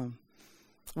 Peter.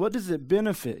 What does it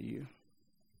benefit you?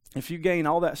 If you gain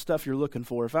all that stuff you're looking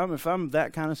for, if I'm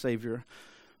that kind of Savior,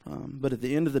 but at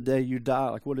the end of the day you die,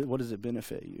 like what does it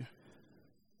benefit you?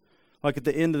 Like at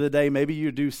the end of the day, maybe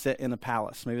you do sit in a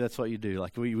palace. Maybe that's what you do.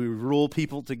 Like we rule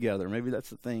people together. Maybe that's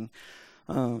the thing.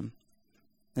 And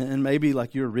maybe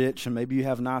like you're rich and maybe you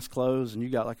have nice clothes and you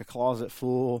got like a closet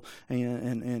full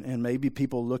and maybe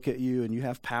people look at you and you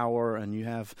have power and you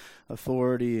have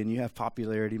authority and you have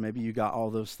popularity. Maybe you got all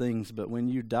those things, but when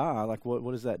you die, like what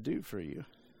does that do for you?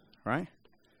 Right?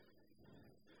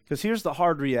 Because here's the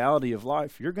hard reality of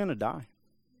life. You're going to die.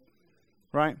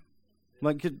 Right?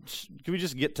 Like, could we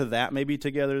just get to that maybe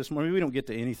together this morning? We don't get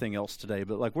to anything else today,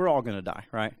 but like we're all going to die,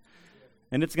 right?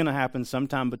 And it's going to happen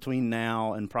sometime between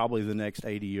now and probably the next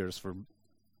 80 years for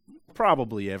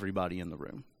probably everybody in the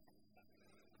room.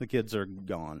 The kids are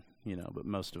gone, but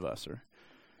most of us are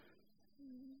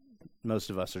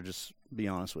just, be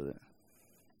honest with it,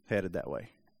 headed that way.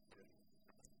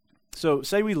 So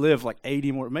say we live like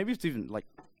 80 more, maybe it's even like,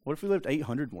 what if we lived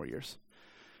 800 more years?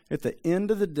 At the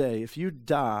end of the day, if you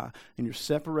die and you're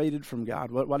separated from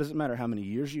God, why does it matter how many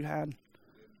years you had?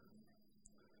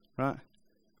 Right?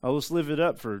 I'll just live it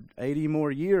up for 80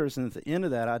 more years, and at the end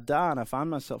of that, I die, and I find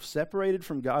myself separated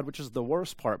from God, which is the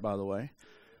worst part, by the way.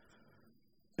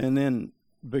 And then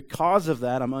because of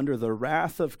that, I'm under the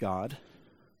wrath of God.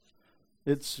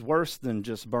 It's worse than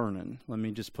just burning. Let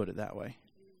me just put it that way.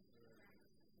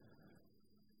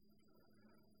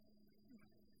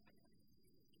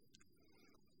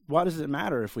 Why does it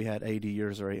matter if we had 80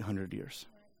 years or 800 years?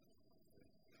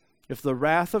 If the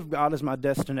wrath of God is my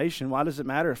destination, why does it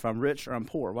matter if I'm rich or I'm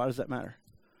poor? Why does that matter?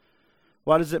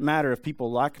 Why does it matter if people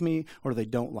like me or they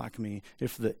don't like me?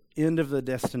 If the end of the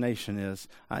destination is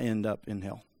I end up in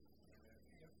hell.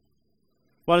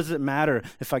 Why does it matter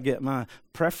if I get my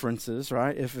preferences,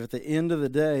 right? If at the end of the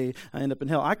day I end up in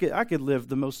hell, I could live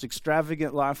the most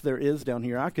extravagant life there is down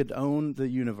here. I could own the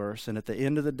universe, and at the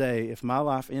end of the day, if my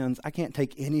life ends, I can't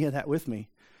take any of that with me.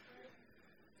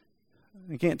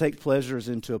 I can't take pleasures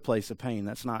into a place of pain.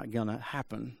 That's not going to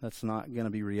happen. That's not going to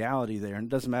be reality there. And it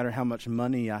doesn't matter how much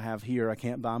money I have here. I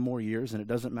can't buy more years, and it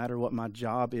doesn't matter what my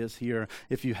job is here.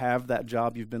 If you have that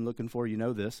job you've been looking for, you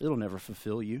know this. It'll never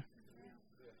fulfill you.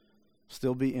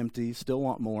 Still be empty, still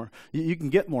want more. You can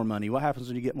get more money. What happens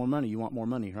when you get more money? You want more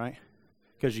money, right?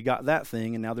 Because you got that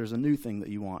thing, and now there's a new thing that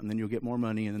you want, and then you'll get more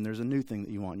money, and then there's a new thing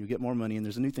that you want. You get more money, and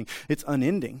there's a new thing. It's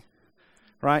unending,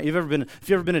 right? If you've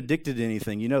ever been addicted to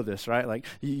anything, you know this, right? Like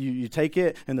you take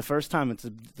it, and the first time it's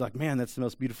like, man, that's the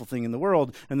most beautiful thing in the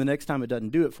world, and the next time it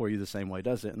doesn't do it for you the same way,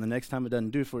 does it? And the next time it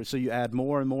doesn't do it for you, so you add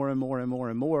more and more and more and more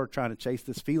and more, trying to chase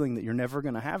this feeling that you're never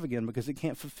going to have again because it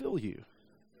can't fulfill you.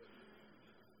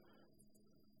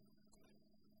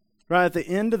 Right, at the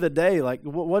end of the day, like,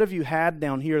 what have you had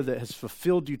down here that has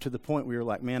fulfilled you to the point where you're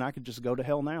like, man, I could just go to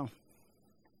hell now?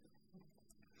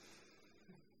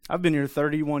 I've been here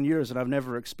 31 years, and I've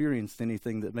never experienced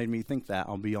anything that made me think that,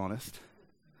 I'll be honest.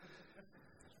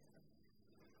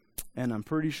 And I'm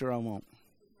pretty sure I won't.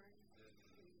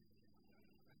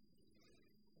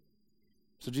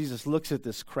 So Jesus looks at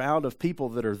this crowd of people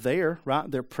that are there,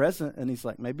 right? They're present, and he's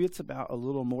like, maybe it's about a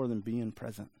little more than being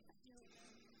present.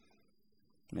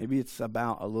 Maybe it's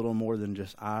about a little more than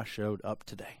just I showed up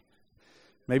today.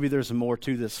 Maybe there's more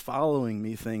to this following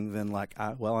me thing than like,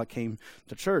 I came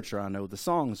to church, or I know the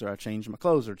songs, or I changed my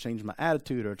clothes, or changed my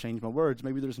attitude, or changed my words.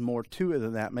 Maybe there's more to it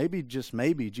than that. Maybe, just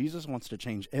maybe, Jesus wants to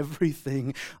change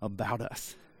everything about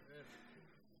us.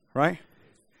 Right?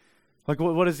 Like,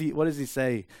 what does he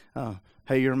say?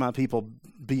 Hey, you're my people,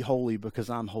 be holy because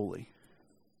I'm holy.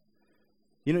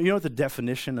 You know what the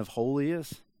definition of holy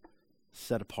is?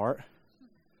 Set apart.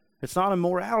 It's not a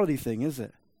morality thing, is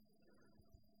it?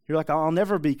 You're like, I'll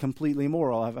never be completely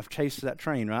moral. I've chased that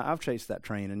train, right? I've chased that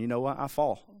train, and you know what? I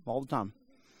fall all the time.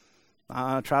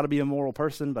 I try to be a moral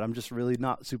person, but I'm just really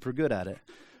not super good at it.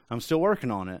 I'm still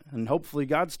working on it, and hopefully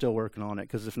God's still working on it,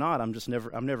 because if not, I'm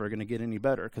never going to get any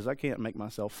better, because I can't make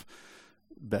myself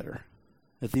better.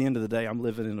 At the end of the day, I'm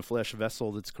living in a flesh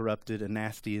vessel that's corrupted and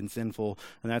nasty and sinful,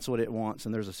 and that's what it wants.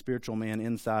 And there's a spiritual man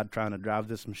inside trying to drive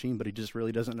this machine, but he just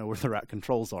really doesn't know where the right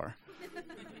controls are.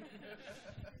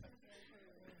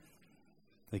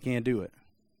 They can't do it.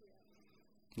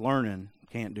 Learning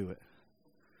can't do it.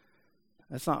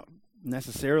 That's not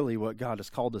necessarily what God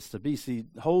has called us to be. See,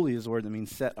 holy is a word that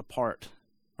means set apart.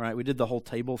 Right? We did the whole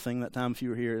table thing that time. If you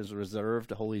were here, is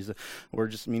reserved. Holy is a word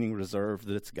just meaning reserved,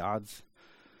 that it's God's.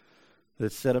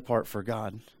 That's set apart for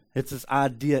God. It's this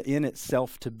idea in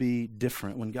itself to be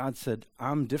different. When God said,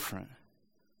 I'm different,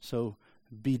 so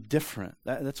be different.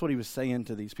 That's what he was saying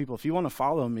to these people. If you want to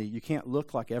follow me, you can't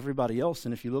look like everybody else.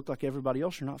 And if you look like everybody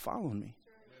else, you're not following me.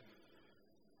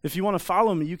 If you want to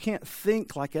follow me, you can't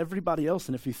think like everybody else.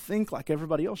 And if you think like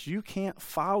everybody else, you can't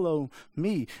follow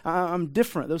me. I'm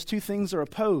different. Those two things are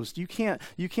opposed. You can't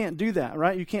do that,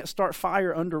 right? You can't start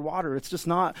fire underwater. It's just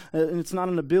not, it's not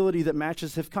an ability that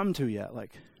matches have come to yet.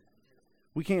 Like,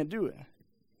 we can't do it.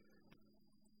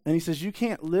 And he says, you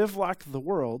can't live like the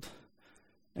world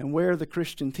and wear the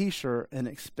Christian t-shirt and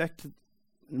expect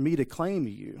me to claim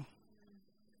you.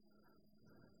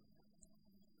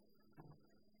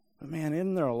 But man,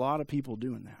 isn't there a lot of people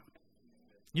doing that?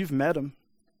 You've met them,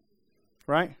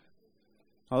 right?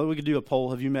 Although we could do a poll.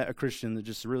 Have you met a Christian that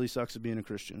just really sucks at being a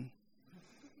Christian?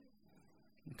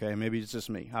 Okay, maybe it's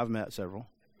just me. I've met several.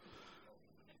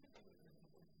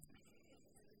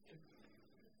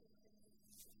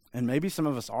 And maybe some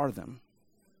of us are them.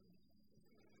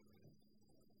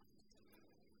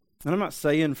 And I'm not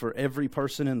saying for every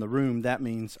person in the room that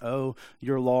means, oh,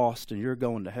 you're lost and you're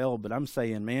going to hell. But I'm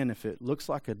saying, man, if it looks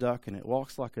like a duck and it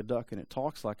walks like a duck and it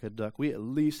talks like a duck, we at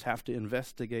least have to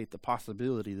investigate the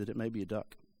possibility that it may be a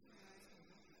duck.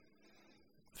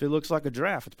 If it looks like a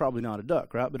giraffe, it's probably not a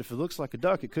duck, right? But if it looks like a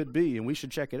duck, it could be, and we should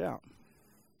check it out.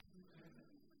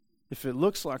 If it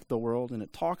looks like the world and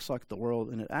it talks like the world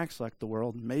and it acts like the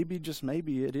world, maybe, just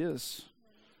maybe, it is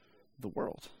the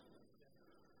world.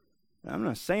 I'm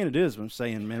not saying it is, but I'm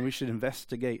saying, man, we should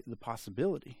investigate the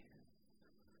possibility.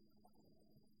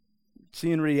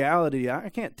 See, in reality, I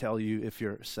can't tell you if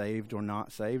you're saved or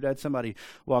not saved. I had somebody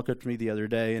walk up to me the other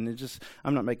day, and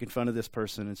I'm not making fun of this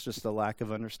person. It's just a lack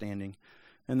of understanding.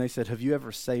 And they said, have you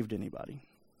ever saved anybody?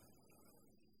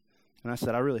 And I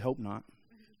said, I really hope not.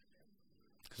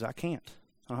 Because I can't.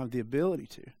 I don't have the ability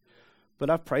to.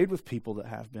 But I've prayed with people that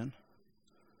have been.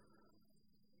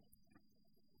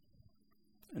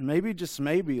 And maybe, just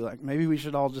maybe, maybe we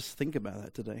should all just think about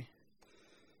that today.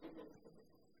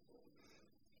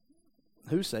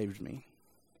 Who saved me?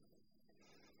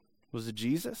 Was it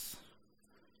Jesus?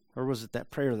 Or was it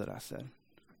that prayer that I said?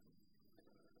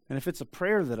 And if it's a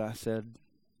prayer that I said,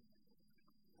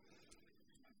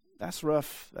 that's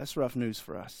rough news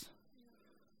for us.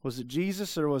 Was it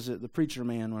Jesus, or was it the preacher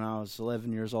man when I was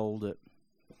 11 years old at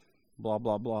blah,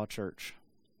 blah, blah church?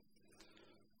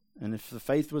 And if the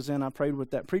faith was in, I prayed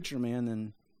with that preacher man,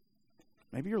 then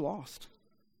maybe you're lost.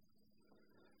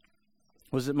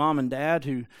 Was it mom and dad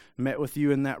who met with you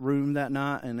in that room that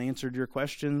night and answered your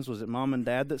questions? Was it mom and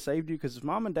dad that saved you? Because if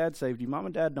mom and dad saved you, mom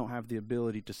and dad don't have the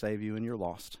ability to save you, and you're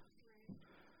lost.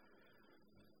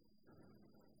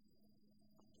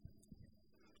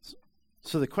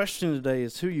 So the question today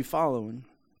is, who are you following?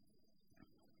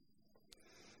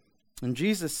 And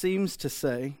Jesus seems to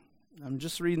say, I'm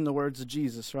just reading the words of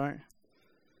Jesus, right?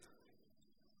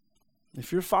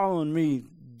 If you're following me,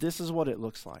 this is what it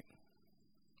looks like.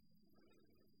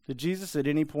 Did Jesus at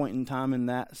any point in time in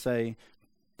that say,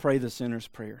 pray the sinner's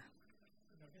prayer?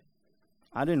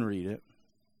 I didn't read it.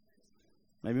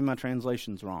 Maybe my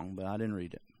translation's wrong, but I didn't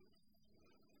read it.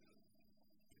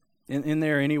 In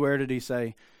there anywhere did he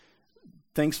say,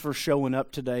 thanks for showing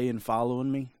up today and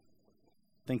following me?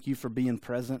 Thank you for being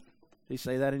present. Did he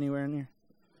say that anywhere in here?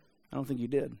 I don't think he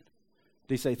did. Did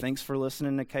he say, thanks for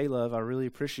listening to K-Love? I really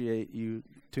appreciate you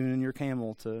tuning your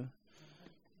camel to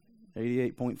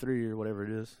 88.3 or whatever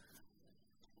it is.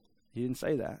 He didn't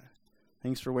say that.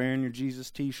 Thanks for wearing your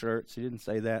Jesus t-shirts. He didn't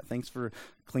say that. Thanks for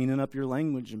cleaning up your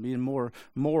language and being more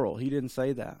moral. He didn't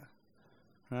say that.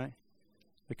 Right?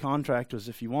 The contract was,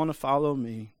 if you want to follow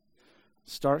me,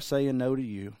 start saying no to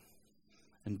you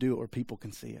and do it where people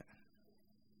can see it.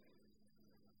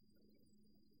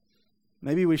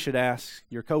 Maybe we should ask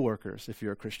your coworkers if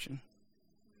you're a Christian.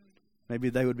 Maybe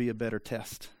they would be a better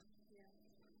test.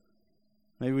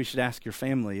 Maybe we should ask your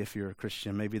family if you're a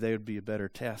Christian. Maybe they would be a better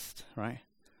test, right?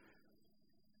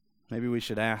 Maybe we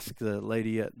should ask the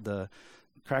lady at the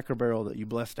Cracker Barrel that you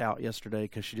blessed out yesterday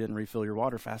because she didn't refill your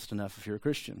water fast enough if you're a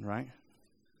Christian, right?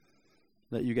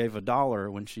 That you gave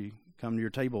 $1 when she come to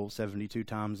your table 72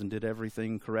 times and did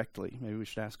everything correctly. Maybe we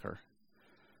should ask her,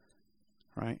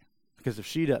 right? Because if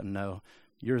she doesn't know,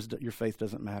 your faith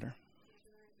doesn't matter.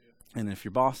 And if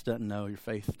your boss doesn't know, your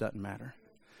faith doesn't matter.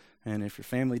 And if your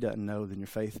family doesn't know, then your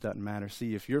faith doesn't matter.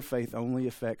 See, if your faith only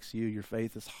affects you, your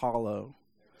faith is hollow.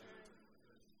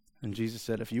 And Jesus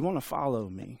said, if you want to follow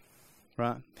me,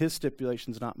 right, his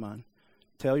stipulation's not mine.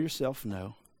 Tell yourself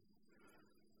no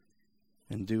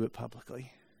and do it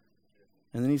publicly.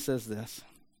 And then he says this.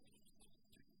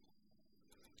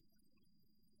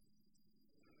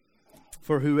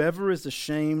 For whoever is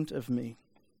ashamed of me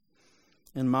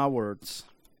and my words,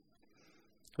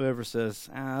 whoever says,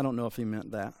 I don't know if he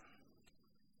meant that,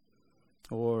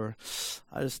 or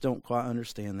I just don't quite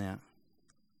understand that,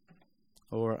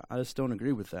 or I just don't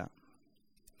agree with that.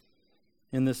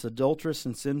 In this adulterous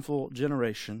and sinful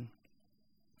generation,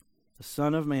 the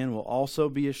Son of Man will also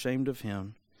be ashamed of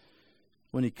him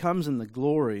when he comes in the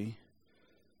glory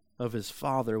of his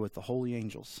Father with the holy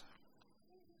angels.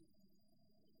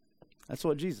 That's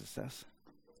what Jesus says.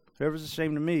 Whoever's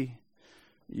ashamed of me,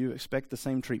 you expect the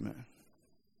same treatment.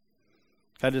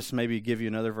 Can I just maybe give you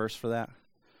another verse for that?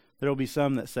 There will be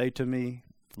some that say to me,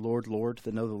 Lord, Lord,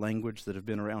 that know the language, that have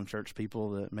been around church people,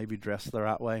 that maybe dress the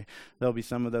right way. There'll be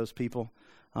some of those people,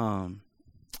 and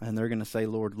they're going to say,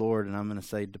 Lord, Lord, and I'm going to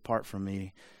say, depart from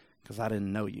me, because I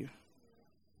didn't know you.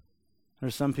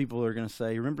 There's some people who are going to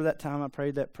say, remember that time I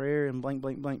prayed that prayer in blank,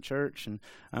 blank, blank church? And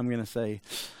I'm going to say,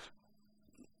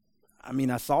 I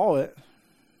mean, I saw it,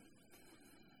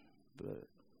 but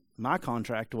my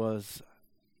contract was,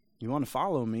 you want to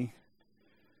follow me,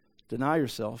 deny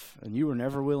yourself, and you were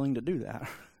never willing to do that.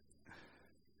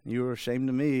 You were ashamed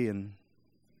of me, and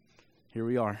here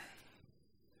we are.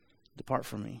 Depart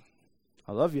from me.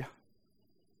 I love you,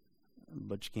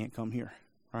 but you can't come here,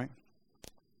 right?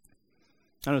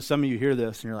 I know some of you hear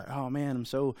this, and you're like, oh, man, I'm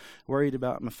so worried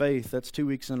about my faith. That's 2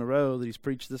 weeks in a row that he's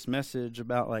preached this message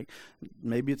about, like,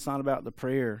 maybe it's not about the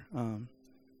prayer. I'm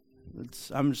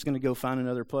just going to go find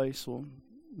another place. Well,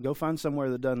 go find somewhere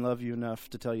that doesn't love you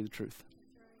enough to tell you the truth.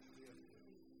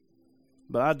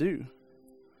 But I do.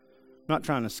 I'm not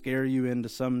trying to scare you into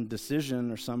some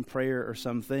decision or some prayer or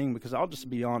something, because I'll just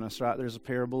be honest, right? There's a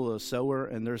parable of a sower,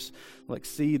 and there's like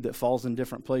seed that falls in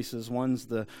different places. One's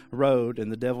the road,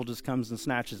 and the devil just comes and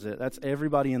snatches it. That's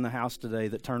everybody in the house today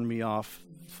that turned me off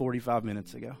 45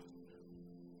 minutes ago.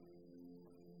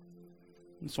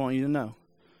 I just want you to know.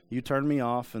 You turned me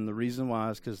off, and the reason why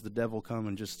is because the devil come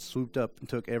and just swooped up and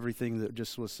took everything that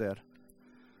just was said.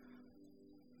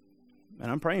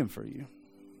 And I'm praying for you.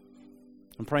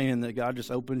 I'm praying that God just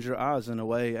opens your eyes in a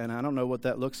way, and I don't know what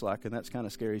that looks like, and that's kind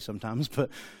of scary sometimes, but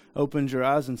opens your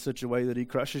eyes in such a way that he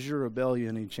crushes your rebellion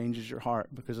and he changes your heart,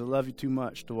 because I love you too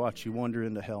much to watch you wander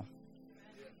into hell.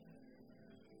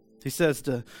 He says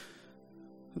to,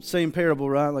 same parable,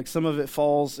 right? Like some of it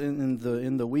falls in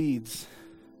the weeds,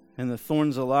 and the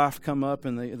thorns of life come up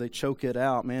and they choke it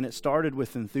out. Man, it started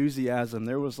with enthusiasm.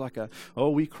 There was like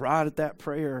we cried at that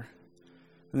prayer.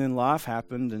 And then life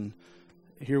happened, and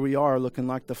here we are looking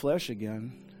like the flesh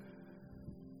again.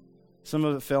 Some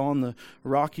of it fell on the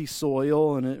rocky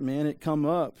soil, and it come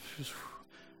up.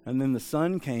 And then the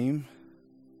sun came,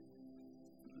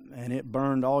 and it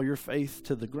burned all your faith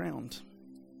to the ground.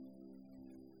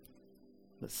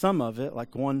 But some of it,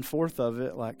 like 1/4 of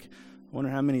it, like I wonder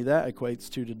how many that equates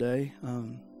to today.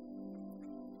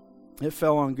 It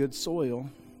fell on good soil,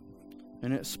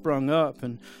 and it sprung up.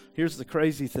 And here's the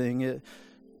crazy thing: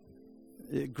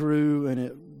 it grew and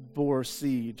it bore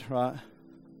seed, right?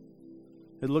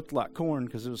 It looked like corn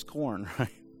because it was corn, right?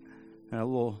 And a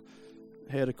little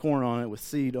head of corn on it with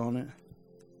seed on it.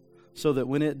 So that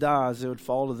when it dies, it would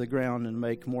fall to the ground and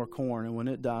make more corn. And when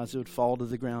it dies, it would fall to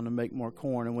the ground and make more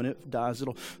corn. And when it dies,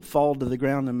 it'll fall to the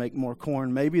ground and make more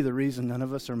corn. Maybe the reason none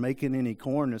of us are making any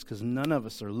corn is because none of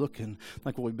us are looking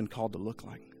like what we've been called to look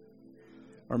like.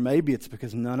 Or maybe it's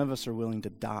because none of us are willing to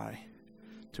die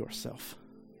to ourselves.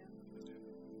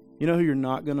 You know who you're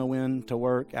not going to win to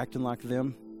work acting like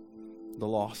them? The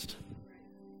lost.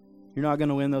 You're not going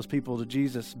to win those people to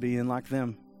Jesus being like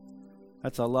them.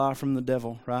 That's a lie from the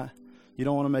devil, right? You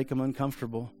don't want to make them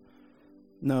uncomfortable.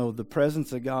 No, the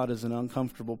presence of God is an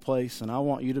uncomfortable place, and I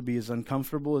want you to be as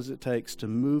uncomfortable as it takes to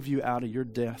move you out of your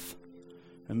death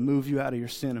and move you out of your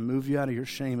sin and move you out of your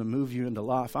shame and move you into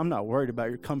life. I'm not worried about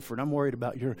your comfort. I'm worried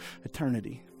about your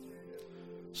eternity.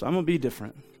 So I'm going to be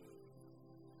different.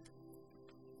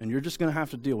 And you're just going to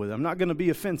have to deal with it. I'm not going to be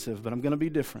offensive, but I'm going to be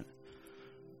different.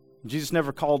 Jesus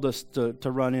never called us to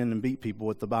run in and beat people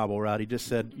with the Bible, right? He just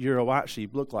said, you're a white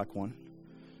sheep, look like one.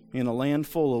 In a land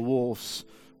full of wolves,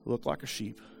 look like a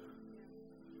sheep.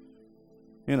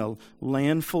 In a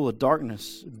land full of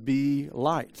darkness, be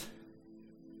light.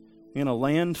 In a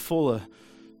land full of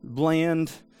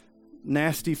bland,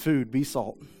 nasty food, be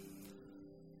salt.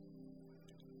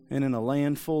 And in a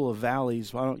land full of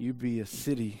valleys, why don't you be a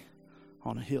city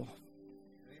on a hill?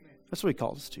 That's what he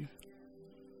calls us to.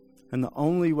 And the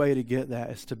only way to get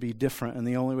that is to be different. And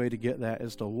the only way to get that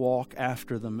is to walk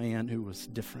after the man who was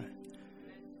different.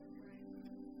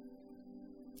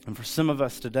 And for some of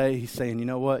us today, he's saying, you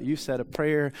know what? You said a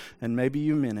prayer and maybe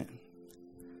you meant it,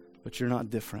 but you're not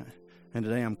different. And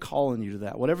today I'm calling you to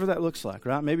that. Whatever that looks like,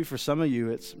 right? Maybe for some of you,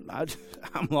 it's,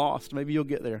 I'm lost. Maybe you'll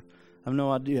get there. I have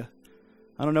no idea.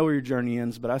 I don't know where your journey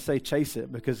ends, but I say chase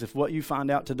it, because if what you find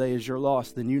out today is you're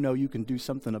lost, then you know you can do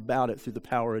something about it through the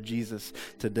power of Jesus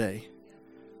today.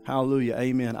 Hallelujah.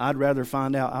 Amen. I'd rather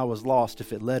find out I was lost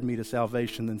if it led me to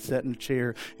salvation than sit in a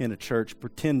chair in a church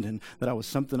pretending that I was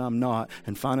something I'm not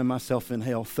and finding myself in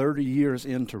hell 30 years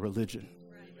into religion.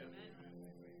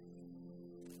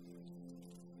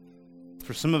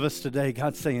 For some of us today,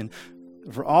 God's saying,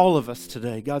 for all of us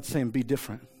today, God's saying, be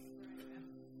different.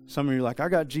 Some of you are like, I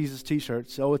got Jesus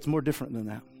t-shirts. Oh, it's more different than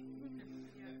that.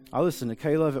 I listen to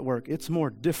K-Love at work. It's more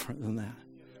different than that.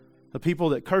 The people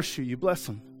that curse you, you bless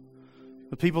them.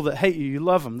 The people that hate you, you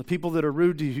love them. The people that are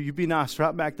rude to you, you be nice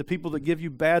right back. The people that give you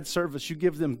bad service, you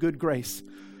give them good grace.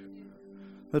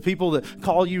 The people that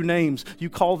call you names, you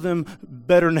call them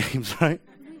better names, right?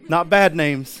 Not bad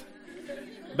names,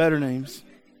 better names.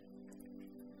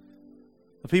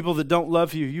 The people that don't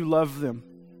love you, you love them.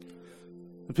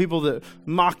 The people that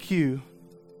mock you,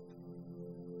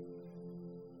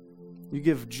 you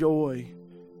give joy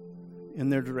in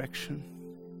their direction.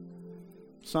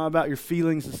 It's not about your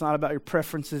feelings. It's not about your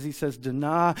preferences. He says,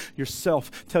 deny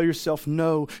yourself. Tell yourself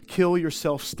no. Kill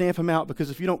yourself. Stamp him out, because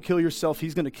if you don't kill yourself,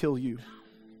 he's going to kill you.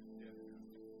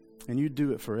 And you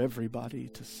do it for everybody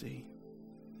to see.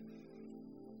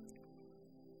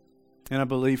 And I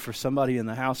believe for somebody in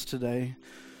the house today,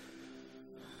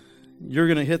 you're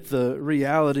going to hit the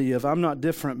reality of, I'm not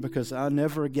different because I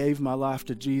never gave my life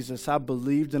to Jesus. I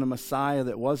believed in a Messiah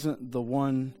that wasn't the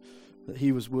one that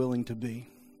he was willing to be.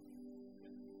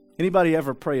 Anybody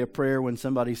ever pray a prayer when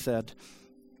somebody said,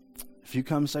 if you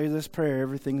come say this prayer,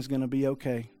 everything's going to be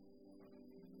okay?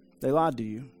 They lied to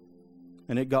you.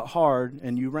 And it got hard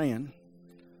and you ran.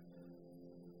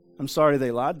 I'm sorry they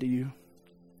lied to you.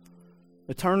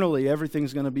 Eternally,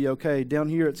 everything's going to be okay. Down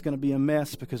here, it's going to be a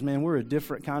mess because, man, we're a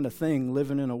different kind of thing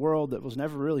living in a world that was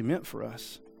never really meant for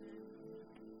us.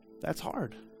 That's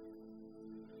hard.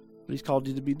 But he's called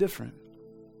you to be different.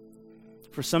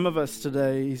 For some of us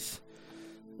today,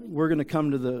 we're going to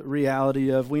come to the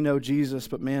reality of, we know Jesus,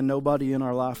 but, man, nobody in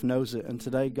our life knows it. And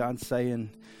today, God's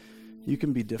saying, you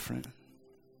can be different.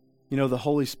 You know, the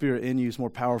Holy Spirit in you is more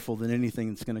powerful than anything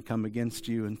that's going to come against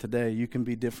you. And today you can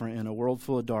be different. In a world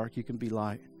full of dark, you can be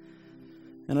light.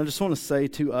 And I just want to say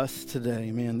to us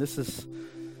today, man, this is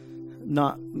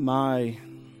not my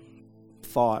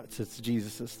thoughts. It's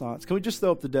Jesus' thoughts. Can we just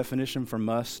throw up the definition for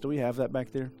must? Do we have that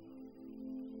back there?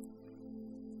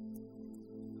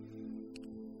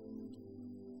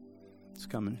 It's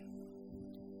coming.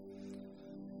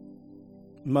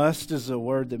 Must is a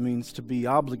word that means to be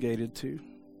obligated to.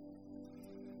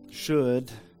 Should,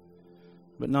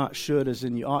 but not should as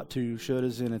in you ought to. Should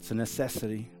as in it's a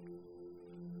necessity.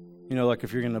 You know, like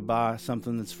if you're going to buy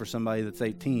something that's for somebody that's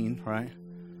 18, right?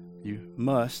 You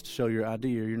must show your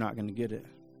ID or you're not going to get it.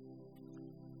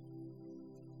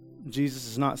 Jesus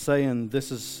is not saying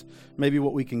this is maybe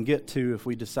what we can get to if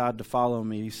we decide to follow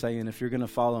me. He's saying if you're going to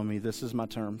follow me, this is my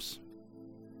terms.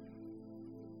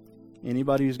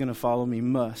 Anybody who's going to follow me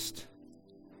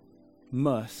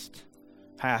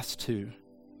has to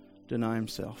deny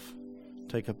himself,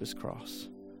 take up his cross,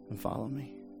 and follow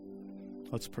me.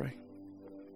 Let's pray.